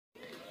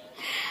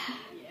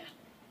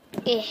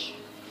Eh.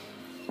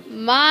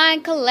 My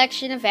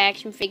collection of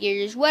action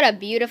figures. What a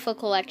beautiful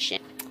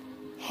collection.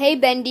 Hey,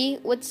 Bendy,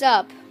 what's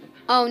up?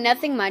 Oh,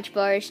 nothing much,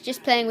 Boris.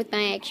 Just playing with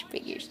my action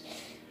figures.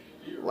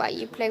 Why are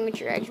you playing with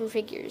your action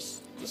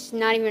figures? This is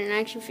not even an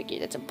action figure.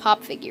 That's a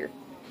pop figure.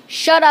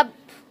 Shut up.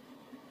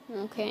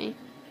 Okay.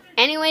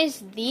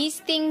 Anyways, these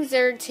things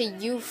are to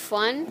you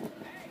fun.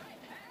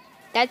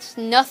 That's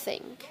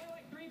nothing.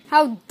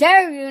 How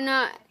dare you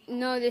not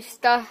know this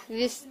stuff?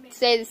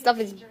 Say this stuff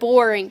is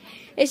boring.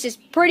 This is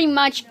pretty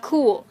much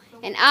cool,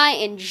 and I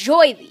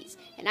enjoy these.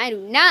 And I do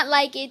not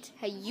like it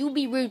how you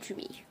be rude to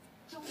me.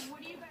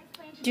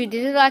 Dude,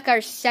 this is like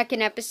our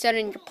second episode,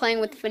 and you're playing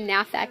with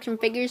FNAF action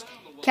figures.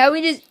 Can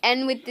we just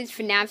end with this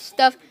FNAF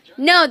stuff?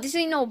 No, this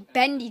ain't no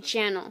Bendy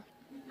channel.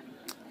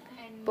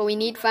 But we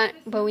need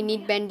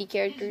Bendy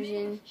characters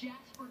in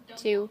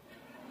too.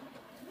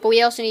 But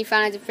we also need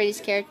Final Fantasy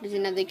Freddy's characters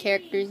and other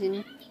characters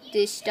in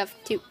this stuff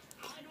too.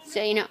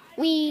 So you know,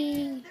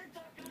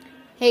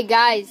 Hey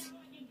guys,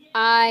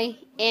 I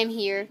am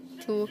here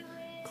to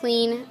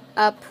clean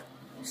up.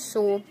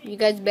 So you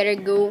guys better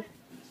go.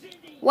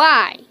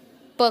 Why?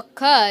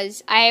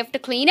 Because I have to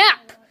clean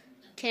up.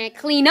 Can I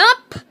clean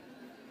up?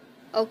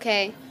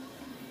 Okay.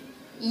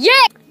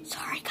 Yeah!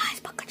 Sorry guys,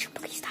 but could you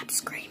please stop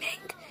screaming?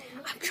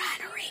 I'm trying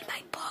to read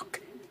my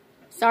book.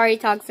 Sorry,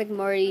 Toxic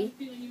Morty.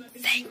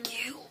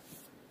 Thank you.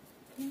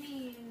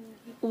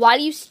 Why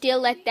do you still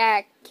let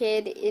that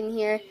kid in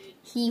here?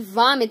 He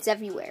vomits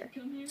everywhere.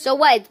 So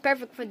what? It's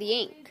perfect for the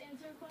ink.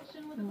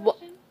 What?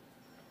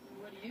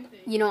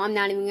 You know, I'm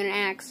not even gonna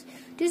ask.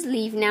 Just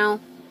leave now.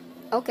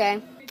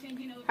 Okay.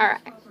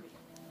 Alright.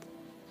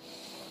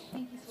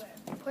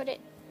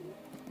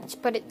 Let's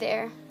put it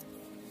there.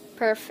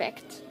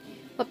 Perfect.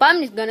 But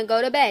I'm just gonna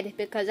go to bed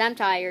because I'm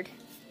tired.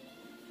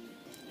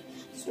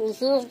 So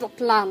here's the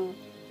plan.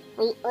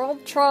 We all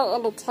try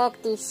and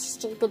attack these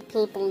stupid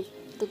people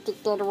to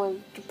get away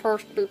to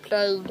first be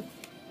played.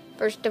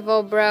 First of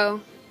all,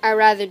 bro, I'd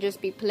rather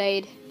just be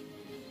played.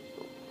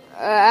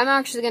 I'm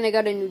actually gonna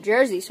go to New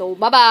Jersey, so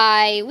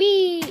bye-bye.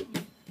 Wee!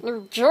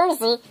 New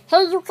Jersey?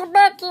 Hey, you come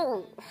back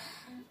here!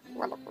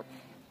 Whatever.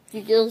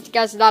 You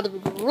guys are not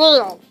even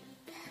real.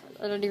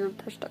 I don't even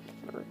push that.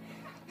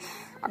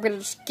 I'm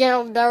gonna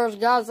scale those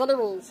guys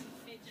anyways.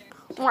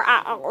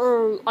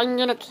 I'm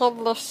gonna kill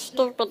the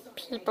stupid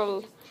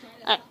people.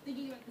 Ah!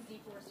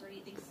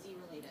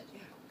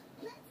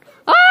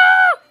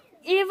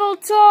 Evil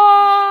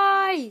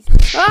toys!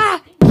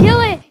 Ah!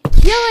 Kill it!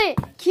 Kill it!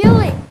 Kill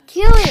it!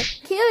 Kill it!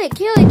 Kill it!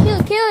 Kill it! Kill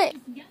it! Kill it!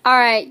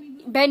 Alright,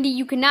 Bendy,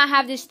 you cannot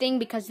have this thing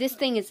because this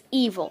thing is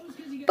evil.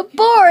 But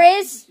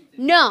Boris!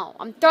 No!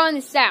 I'm throwing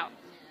this out.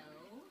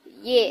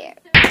 Yeah.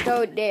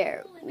 Throw it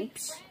there.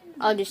 Oops.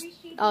 I'll just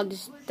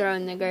throw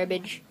in the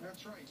garbage.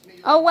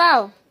 Oh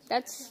wow.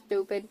 That's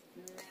stupid.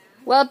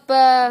 Well,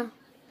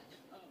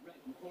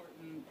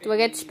 do I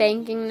get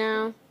spanking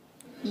now?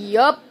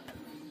 Yup.